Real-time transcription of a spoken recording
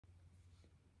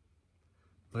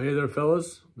Well, hey there,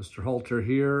 fellas. Mr. Halter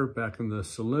here, back in the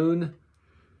saloon,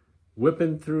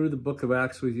 whipping through the book of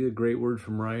Acts with you. A great word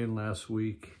from Ryan last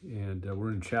week, and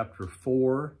we're in chapter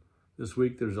 4 this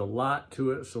week. There's a lot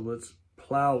to it, so let's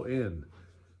plow in.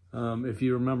 If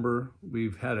you remember,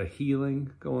 we've had a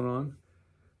healing going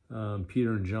on.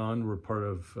 Peter and John were part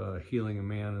of healing a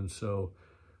man, and so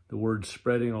the word's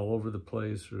spreading all over the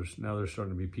place. Now there's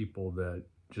starting to be people that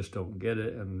just don't get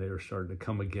it, and they're starting to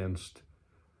come against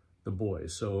the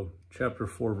boys. So chapter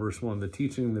 4, verse 1, the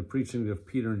teaching and the preaching of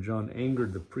Peter and John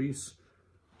angered the priests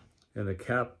and the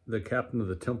captain of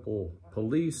the temple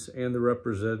police and the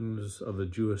representatives of the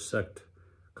Jewish sect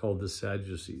called the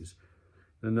Sadducees.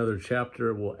 In another chapter,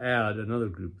 it will add another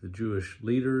group, the Jewish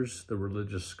leaders, the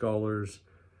religious scholars,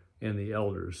 and the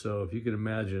elders. So if you can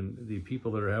imagine, the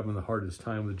people that are having the hardest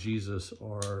time with Jesus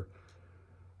are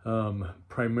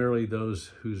primarily those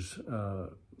who's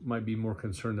might be more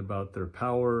concerned about their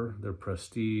power, their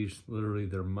prestige, literally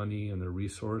their money and their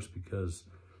resource, because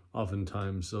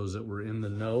oftentimes those that were in the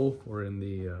know or in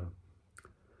the,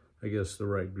 I guess the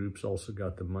right groups also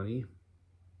got the money.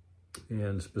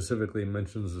 And specifically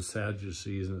mentions the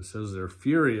Sadducees, and it says they're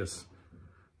furious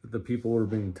that the people were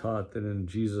being taught that in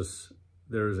Jesus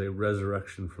there is a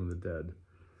resurrection from the dead.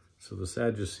 So the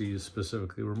Sadducees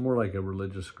specifically were more like a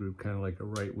religious group, kind of like a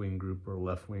right-wing group or a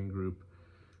left-wing group.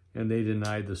 And they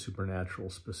denied the supernatural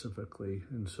specifically.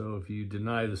 And so if you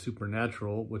deny the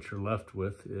supernatural, what you're left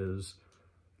with is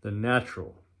the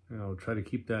natural. You know, try to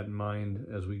keep that in mind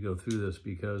as we go through this,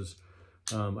 because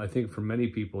I think for many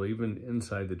people, even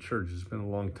inside the church, it's been a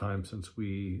long time since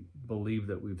we believe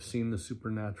that we've seen the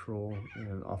supernatural,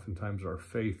 and oftentimes our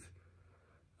faith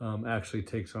actually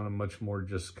takes on a much more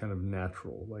just kind of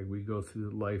natural. Like we go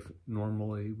through life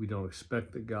normally. We don't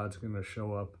expect that God's going to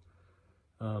show up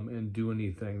and do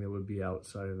anything that would be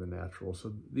outside of the natural.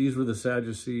 So these were the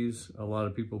Sadducees. A lot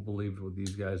of people believed what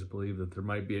these guys believed, that there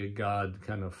might be a God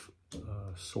kind of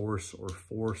source or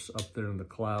force up there in the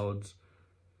clouds,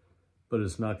 but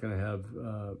it's not going to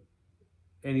have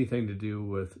anything to do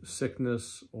with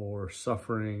sickness or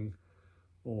suffering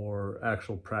or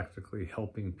actual practically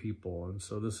helping people. And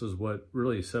so this is what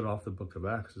really set off the book of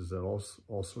Acts, is that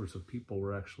all sorts of people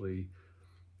were actually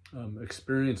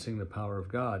experiencing the power of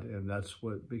God, and that's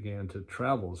what began to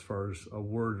travel as far as a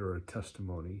word or a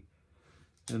testimony.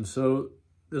 And so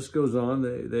this goes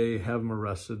on. They have him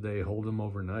arrested. They hold him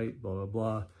overnight, blah, blah,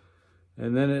 blah.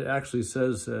 And then it actually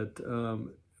says that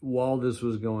while this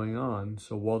was going on,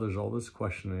 so while there's all this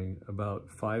questioning, about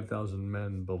 5,000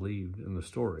 men believed in the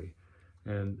story.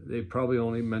 And they probably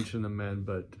only mentioned the men,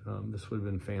 but this would have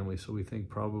been family. So we think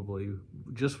probably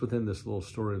just within this little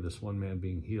story of this one man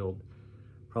being healed,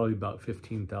 probably about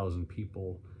 15,000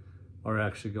 people are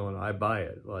actually going, I buy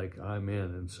it, like I'm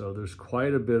in. And so there's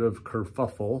quite a bit of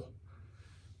kerfuffle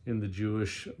in the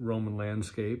Jewish Roman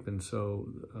landscape. And so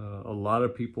a lot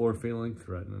of people are feeling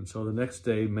threatened. And so the next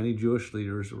day, many Jewish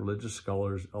leaders, religious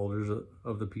scholars, elders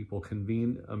of the people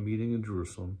convened a meeting in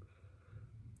Jerusalem.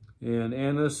 And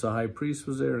Annas, the high priest,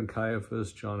 was there, and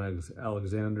Caiaphas, John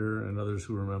Alexander, and others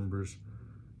who were members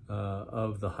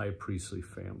of the high priestly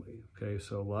family. Okay,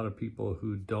 so a lot of people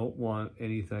who don't want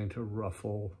anything to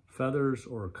ruffle feathers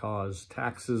or cause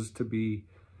taxes to be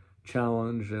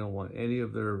challenged. They don't want any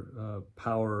of their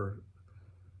power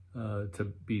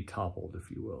to be toppled, if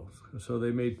you will. So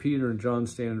they made Peter and John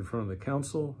stand in front of the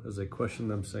council as they questioned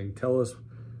them, saying, "Tell us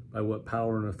by what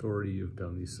power and authority you've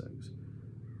done these things."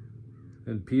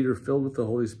 And Peter, filled with the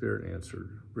Holy Spirit, answered,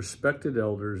 "Respected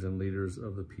elders and leaders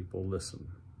of the people, listen."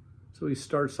 So he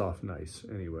starts off nice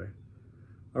anyway.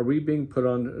 Are we being put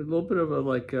on a little bit of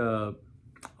a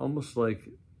almost like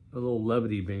a little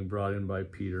levity being brought in by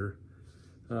Peter?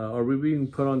 Are we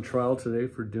being put on trial today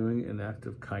for doing an act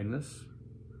of kindness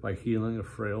by healing a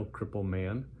frail, crippled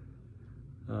man?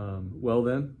 Well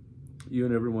then, you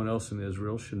and everyone else in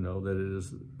Israel should know that it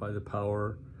is by the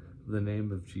power of the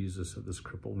name of Jesus that this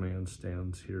crippled man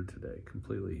stands here today,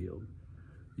 completely healed.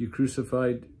 You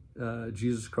crucified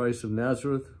Jesus Christ of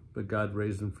Nazareth, but God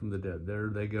raised him from the dead. There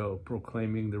they go,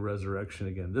 proclaiming the resurrection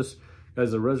again. This,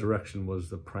 guys, the resurrection was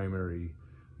the primary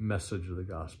message of the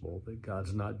gospel, that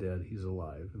God's not dead, he's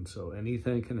alive. And so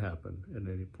anything can happen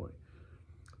at any point.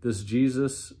 This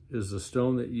Jesus is the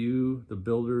stone that you, the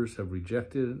builders, have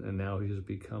rejected, and now he has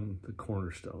become the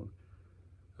cornerstone.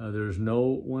 There is no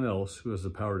one else who has the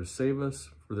power to save us,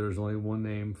 for there is only one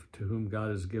name to whom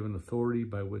God has given authority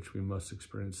by which we must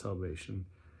experience salvation,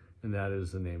 and that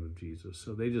is the name of Jesus.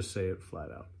 So they just say it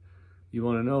flat out. You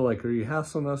want to know, like, are you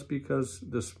hassling us because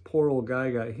this poor old guy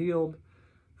got healed?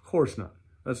 Of course not.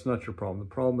 That's not your problem.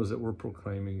 The problem is that we're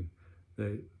proclaiming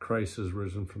that Christ has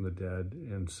risen from the dead.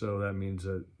 And so that means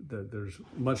that there's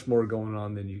much more going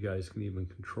on than you guys can even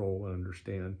control and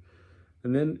understand.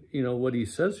 And then, you know, what he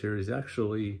says here is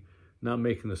actually not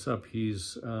making this up.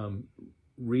 He's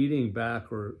reading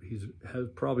back, or has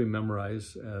probably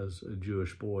memorized as a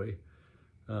Jewish boy,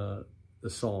 the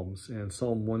Psalms. And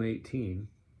Psalm 118,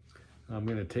 I'm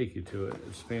going to take you to it.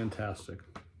 It's fantastic.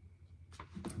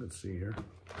 Let's see here.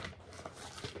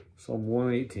 Psalm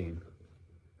 118.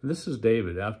 And this is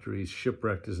David after he's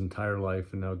shipwrecked his entire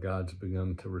life, and now God's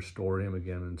begun to restore him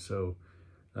again. And so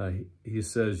he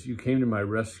says, "You came to my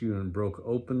rescue and broke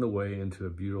open the way into a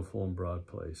beautiful and broad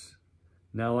place.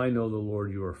 Now I know the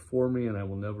Lord, you are for me, and I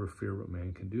will never fear what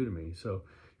man can do to me." So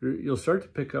you'll start to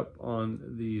pick up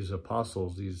on these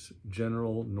apostles, these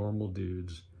general, normal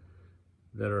dudes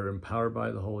that are empowered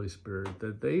by the Holy Spirit,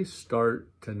 that they start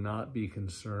to not be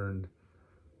concerned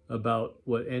about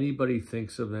what anybody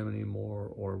thinks of them anymore,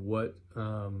 or what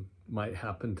might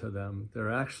happen to them.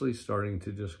 They're actually starting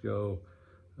to just go,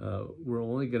 we're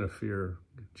only going to fear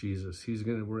Jesus.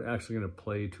 We're actually going to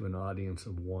play to an audience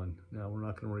of one. Now, we're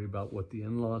not going to worry about what the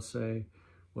in-laws say,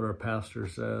 what our pastor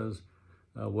says,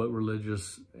 what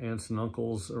religious aunts and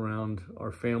uncles around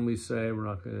our family say.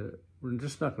 We're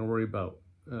just not going to worry about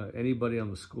anybody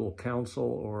on the school council,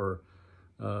 or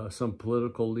some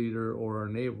political leader, or our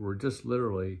neighbor. We're just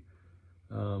literally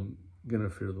going to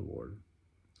fear the Lord.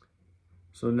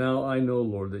 "So now I know,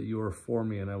 Lord, that you are for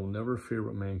me, and I will never fear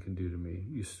what man can do to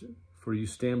me. For you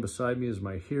stand beside me as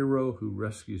my hero who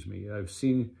rescues me. I've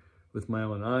seen with my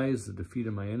own eyes the defeat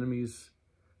of my enemies.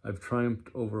 I've triumphed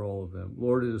over all of them.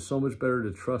 Lord, it is so much better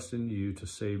to trust in you to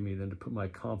save me than to put my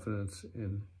confidence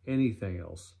in anything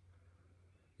else.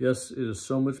 Yes, it is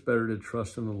so much better to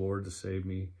trust in the Lord to save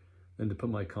me than to put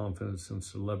my confidence in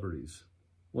celebrities.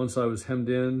 Once I was hemmed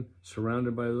in,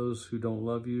 surrounded by those who don't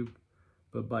love you,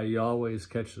 but by Yahweh's,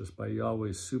 catch this, by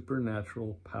Yahweh's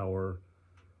supernatural power,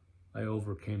 I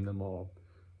overcame them all."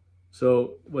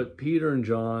 So what Peter and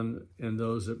John and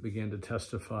those that began to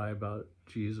testify about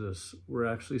Jesus were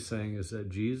actually saying is that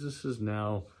Jesus is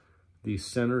now the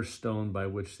center stone by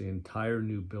which the entire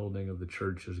new building of the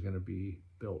church is going to be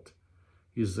built.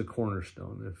 He's the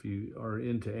cornerstone. If you are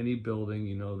into any building,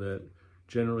 you know that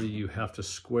generally you have to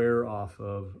square off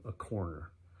of a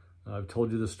corner. I've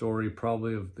told you the story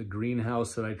probably of the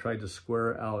greenhouse that I tried to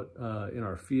square out in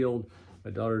our field.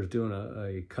 My daughter's doing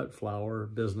a cut flower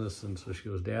business, and so she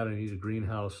goes, "Dad, I need a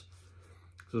greenhouse."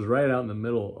 So it was right out in the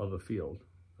middle of a field,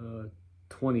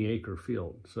 20-acre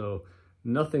field. So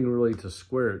nothing really to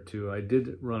square it to. I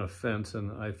did run a fence,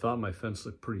 and I thought my fence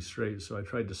looked pretty straight, so I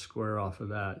tried to square off of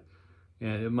that.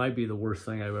 And it might be the worst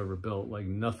thing I've ever built. Like,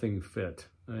 nothing fit.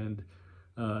 And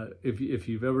if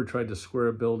you've ever tried to square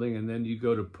a building, and then you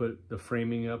go to put the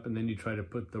framing up, and then you try to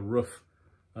put the roof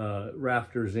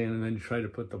rafters in, and then you try to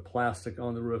put the plastic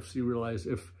on the roof, so you realize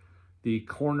if the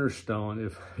cornerstone,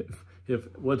 if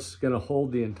what's going to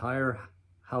hold the entire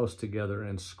house together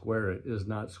and square it is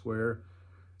not square,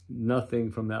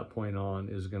 nothing from that point on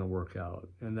is going to work out.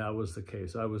 And that was the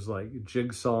case. I was like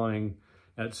jigsawing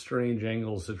at strange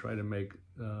angles to try to make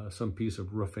some piece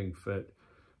of roofing fit.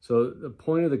 So the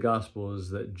point of the gospel is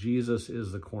that Jesus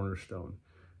is the cornerstone.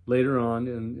 Later on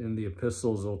in the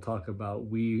epistles, they'll talk about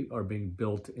we are being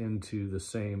built into the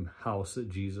same house that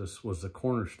Jesus was the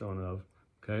cornerstone of,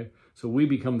 okay? So we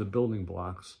become the building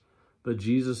blocks, but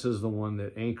Jesus is the one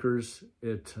that anchors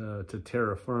it to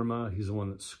terra firma. He's the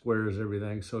one that squares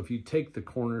everything. So if you take the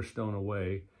cornerstone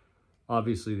away,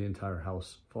 obviously the entire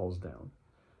house falls down.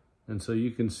 And so you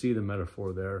can see the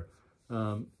metaphor there.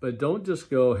 But don't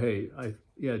just go, hey,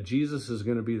 Jesus is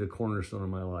going to be the cornerstone of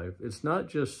my life. It's not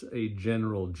just a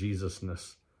general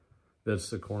Jesusness that's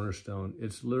the cornerstone.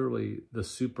 It's literally the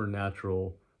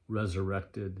supernatural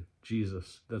resurrected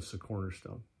Jesus that's the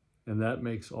cornerstone. And that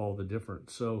makes all the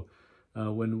difference. So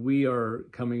when we are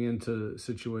coming into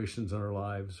situations in our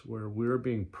lives where we're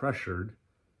being pressured,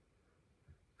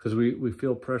 because we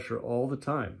feel pressure all the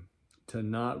time to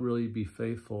not really be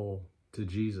faithful to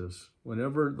Jesus,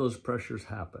 whenever those pressures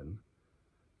happen,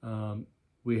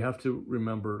 we have to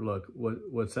remember, look,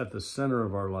 what's at the center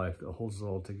of our life that holds it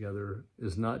all together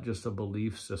is not just a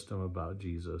belief system about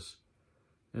Jesus.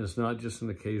 And it's not just an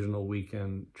occasional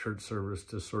weekend church service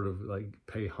to sort of like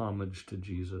pay homage to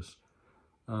Jesus.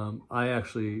 I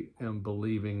actually am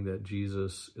believing that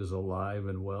Jesus is alive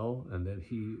and well, and that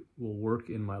he will work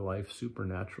in my life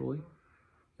supernaturally,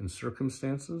 in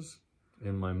circumstances,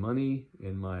 in my money,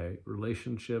 in my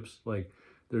relationships. Like,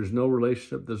 there's no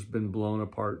relationship that's been blown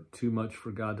apart too much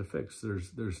for God to fix.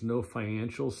 There's no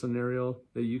financial scenario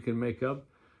that you can make up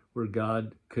where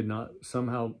God could not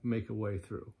somehow make a way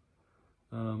through.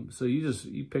 So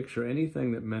you picture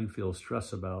anything that men feel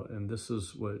stress about, and this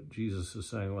is what Jesus is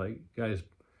saying, like, guys,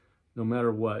 no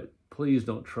matter what, please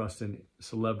don't trust in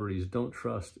celebrities, don't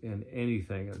trust in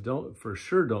anything. For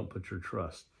sure don't put your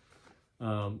trust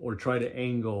or try to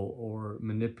angle or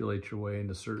manipulate your way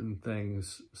into certain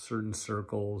things, certain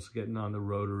circles, getting on the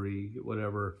rotary,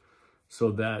 whatever,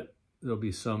 so that there'll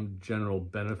be some general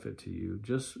benefit to you.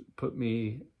 Just put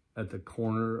me at the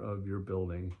corner of your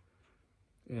building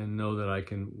and know that I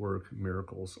can work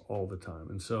miracles all the time.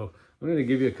 And so I'm going to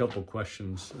give you a couple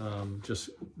questions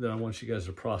just that I want you guys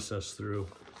to process through.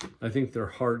 I think they're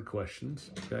hard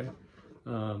questions, okay?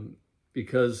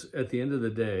 Because at the end of the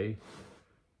day,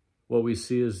 what we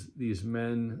see is these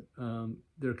men,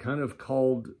 they're kind of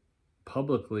called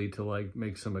publicly to like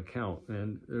make some account.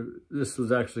 And this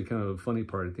was actually kind of a funny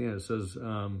part at the end. It says,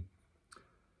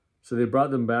 so they brought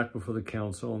them back before the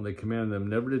council, and they commanded them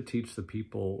never to teach the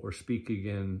people or speak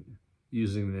again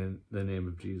using the name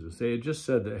of Jesus. They had just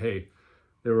said that, hey,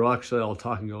 they were actually all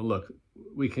talking, going, look,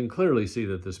 we can clearly see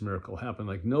that this miracle happened.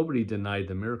 Like, nobody denied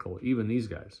the miracle, even these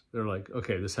guys. They're like,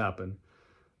 okay, this happened.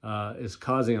 It's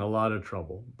causing a lot of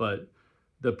trouble. But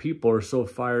the people are so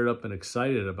fired up and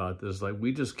excited about this, like,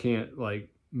 we just can't, like,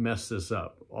 mess this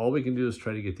up. All we can do is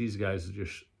try to get these guys to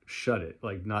just shut it,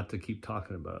 like, not to keep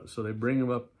talking about it. So they bring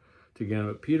them up again,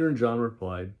 but Peter and John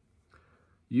replied,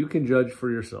 you can judge for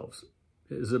yourselves.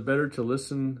 Is it better to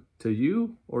listen to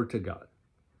you or to God?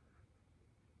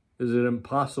 Is it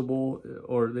impossible,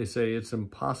 or they say it's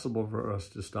impossible for us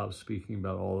to stop speaking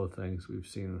about all the things we've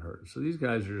seen and heard. So these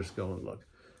guys are just going, look,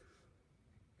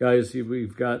 guys,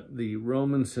 we've got the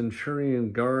Roman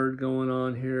centurion guard going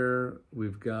on here.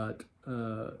 We've got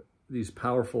these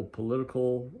powerful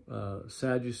political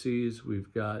Sadducees.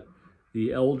 We've got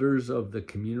the elders of the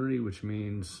community, which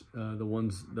means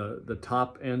the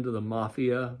top end of the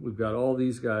mafia. We've got all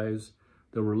these guys,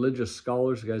 the religious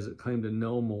scholars, the guys that claim to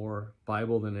know more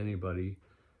Bible than anybody.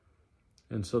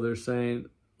 And so they're saying,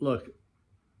 look,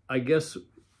 I guess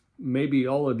maybe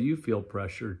all of you feel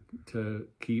pressure to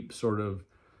keep sort of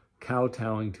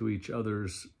kowtowing to each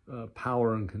other's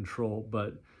power and control,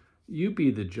 but you be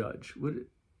the judge.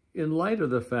 In light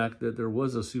of the fact that there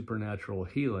was a supernatural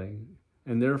healing,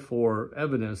 and therefore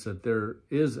evidence that there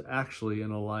is actually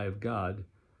an alive God,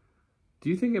 do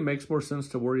you think it makes more sense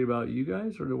to worry about you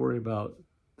guys or to worry about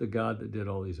the God that did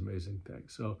all these amazing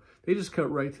things? So they just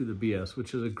cut right through the BS,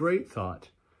 which is a great thought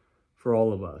for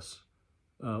all of us.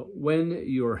 When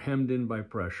you're hemmed in by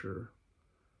pressure,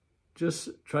 just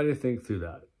try to think through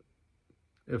that.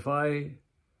 If I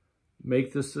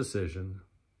make this decision,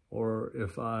 or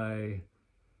if I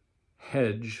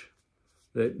hedge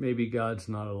that maybe God's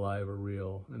not alive or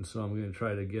real, and so I'm going to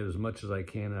try to get as much as I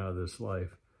can out of this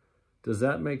life, does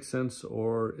that make sense?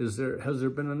 Or has there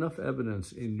been enough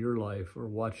evidence in your life or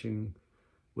watching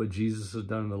what Jesus has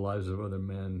done in the lives of other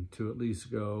men to at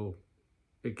least go,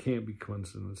 it can't be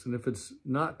coincidence? And if it's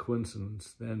not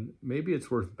coincidence, then maybe it's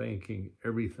worth banking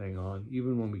everything on,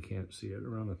 even when we can't see it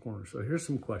around the corner. So here's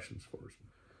some questions for us.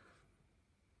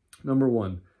 Number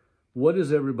one, what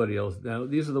is everybody else? Now,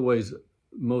 these are the ways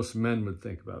most men would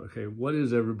think about, okay, what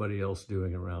is everybody else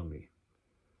doing around me?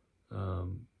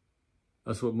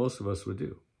 That's what most of us would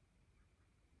do.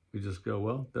 We just go,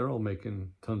 well, they're all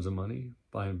making tons of money,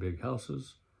 buying big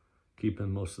houses,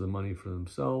 keeping most of the money for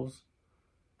themselves,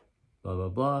 blah, blah,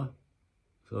 blah.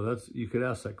 So you could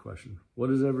ask that question.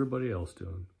 What is everybody else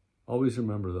doing? Always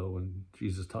remember, though, when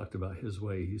Jesus talked about his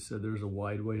way, he said there's a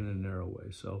wide way and a narrow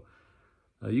way. So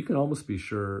you can almost be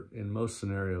sure in most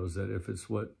scenarios that if it's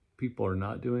what people are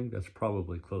not doing, that's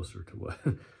probably closer to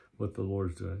what the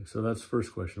Lord's doing. So that's the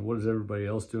first question. What is everybody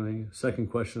else doing?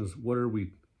 Second question is, what are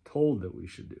we told that we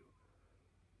should do?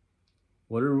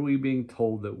 What are we being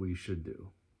told that we should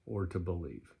do or to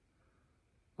believe?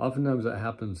 Oftentimes that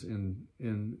happens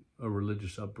in a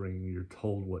religious upbringing. You're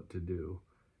told what to do,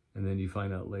 and then you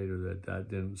find out later that that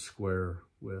didn't square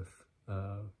with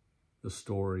the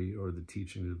story or the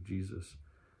teachings of Jesus.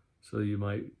 So you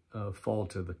might fall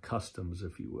to the customs,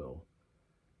 if you will.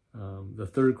 The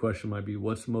third question might be,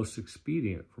 what's most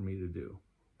expedient for me to do?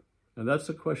 And that's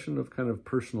a question of kind of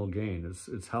personal gain.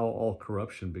 It's how all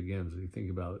corruption begins. If you think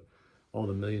about all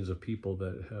the millions of people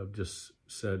that have just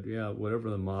said, yeah, whatever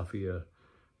the mafia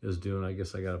is doing, I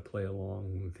guess I got to play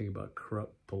along. When we think about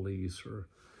corrupt police or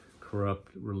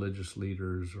corrupt religious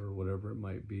leaders or whatever it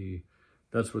might be,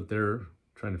 that's what they're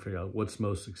trying to figure out. What's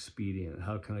most expedient?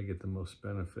 How can I get the most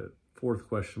benefit? Fourth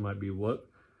question might be, what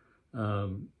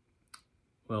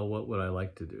would I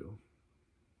like to do?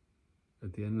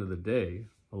 At the end of the day,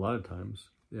 a lot of times,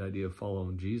 the idea of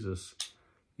following Jesus,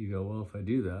 you go, well, if I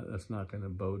do that, that's not going to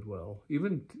bode well.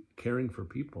 Even caring for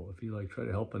people, if you like try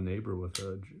to help a neighbor with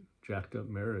a jacked up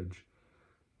marriage,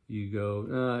 you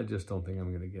go, I just don't think I'm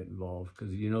going to get involved,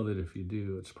 because you know that if you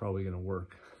do, it's probably going to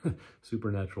work.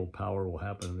 Supernatural power will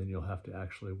happen, and then you'll have to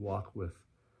actually walk with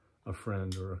a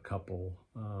friend or a couple.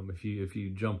 If you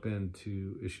jump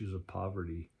into issues of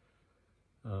poverty,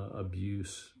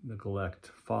 abuse,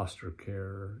 neglect, foster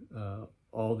care,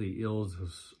 all the ills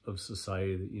of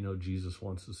society that, you know, Jesus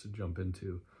wants us to jump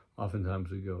into, oftentimes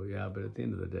we go, yeah, but at the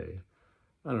end of the day,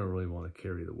 I don't really want to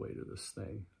carry the weight of this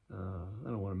thing. I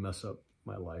don't want to mess up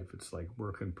my life. It's like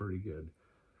working pretty good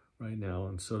right now.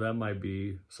 And so that might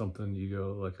be something you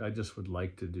go, like, I just would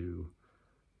like to do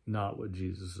not what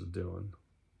Jesus is doing.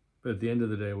 But at the end of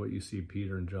the day, what you see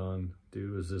Peter and John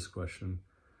do is this question.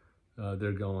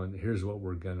 They're going, here's what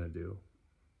we're going to do.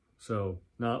 So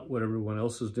not what everyone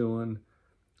else is doing,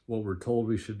 what we're told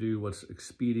we should do, what's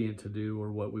expedient to do,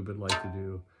 or what we would like to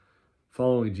do.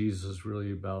 Following Jesus is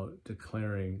really about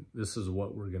declaring this is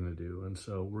what we're going to do. And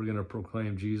so we're going to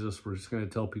proclaim Jesus. We're just going to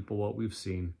tell people what we've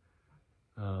seen.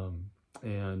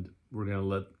 And we're going to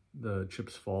let the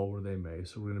chips fall where they may.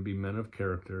 So we're going to be men of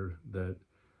character that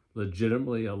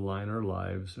legitimately align our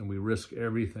lives, and we risk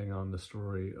everything on the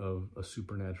story of a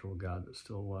supernatural God that's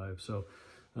still alive. So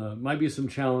might be some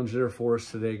challenge there for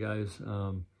us today, guys.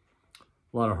 A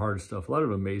lot of hard stuff, a lot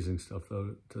of amazing stuff,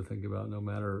 though, to think about, no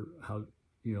matter how,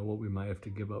 you know, what we might have to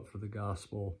give up for the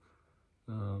gospel.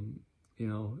 You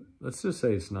know, let's just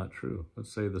say it's not true.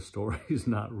 Let's say the story is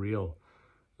not real.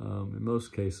 In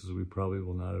most cases, we probably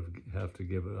will not have to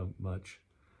give it up much.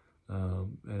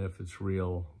 And if it's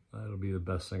real, it'll be the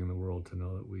best thing in the world to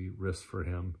know that we risk for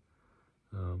him.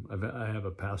 I have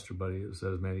a pastor buddy that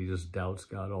says, man, he just doubts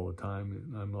God all the time.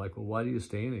 And I'm like, well, why do you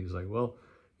stay in it? He's like, well,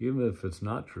 even if it's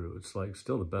not true, it's like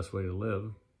still the best way to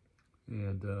live.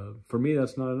 And for me,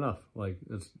 that's not enough. Like,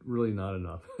 it's really not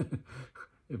enough.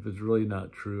 If it's really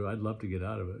not true, I'd love to get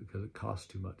out of it because it costs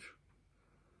too much.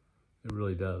 It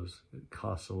really does. It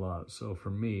costs a lot. So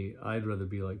for me, I'd rather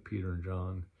be like Peter and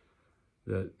John,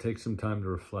 that take some time to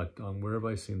reflect on where have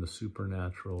I seen the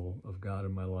supernatural of God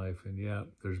in my life. And yeah,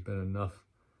 there's been enough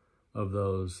of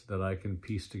those that I can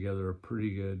piece together a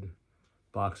pretty good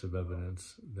box of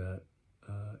evidence that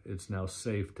it's now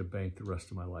safe to bank the rest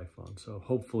of my life on. So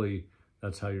hopefully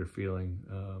that's how you're feeling.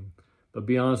 But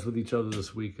be honest with each other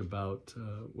this week about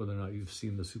whether or not you've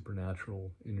seen the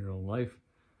supernatural in your own life,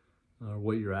 or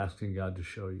what you're asking God to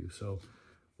show you. So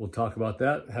we'll talk about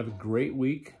that. Have a great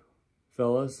week,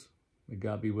 fellas. May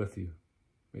God be with you.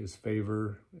 May his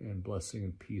favor and blessing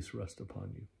and peace rest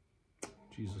upon you.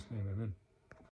 In Jesus' name, amen.